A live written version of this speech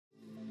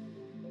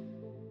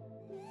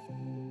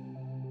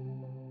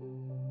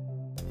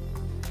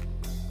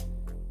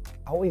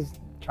always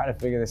try to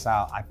figure this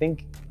out. I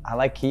think I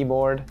like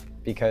keyboard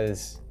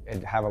because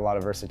it have a lot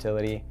of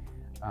versatility.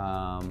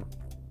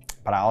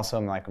 But I also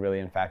am like really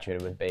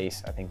infatuated with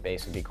bass. I think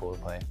bass would be cool to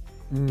play.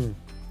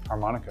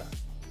 Harmonica.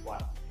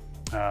 Wow.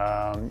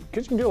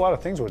 Because you can do a lot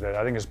of things with it.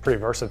 I think it's pretty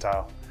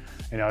versatile.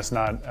 You know, it's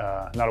not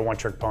a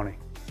one-trick pony.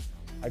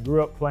 I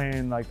grew up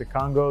playing like the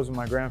congos with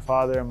my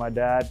grandfather and my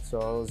dad, so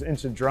I was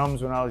into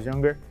drums when I was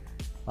younger.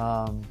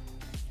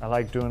 I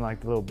like doing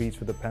like the little beats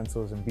with the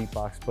pencils and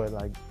beatbox, but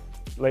like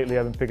lately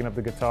I've been picking up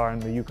the guitar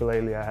and the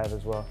ukulele I have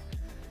as well,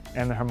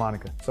 and the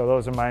harmonica. So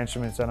those are my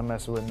instruments that I'm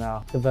messing with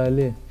now. The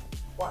violin.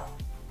 Why?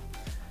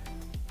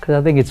 Because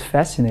I think it's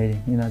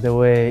fascinating, you know, the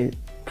way it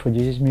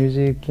produces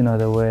music, you know,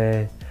 the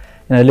way,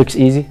 you know, it looks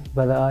easy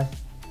by the eye,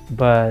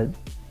 but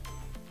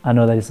I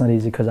know that it's not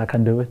easy because I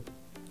can't do it.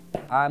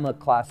 I'm a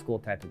classical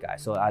type of guy,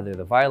 so either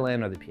the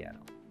violin or the piano.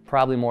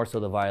 Probably more so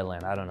the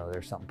violin. I don't know,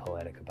 there's something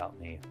poetic about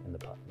me in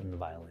the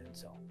violin,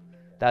 so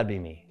that'd be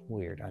me.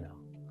 Weird, I know.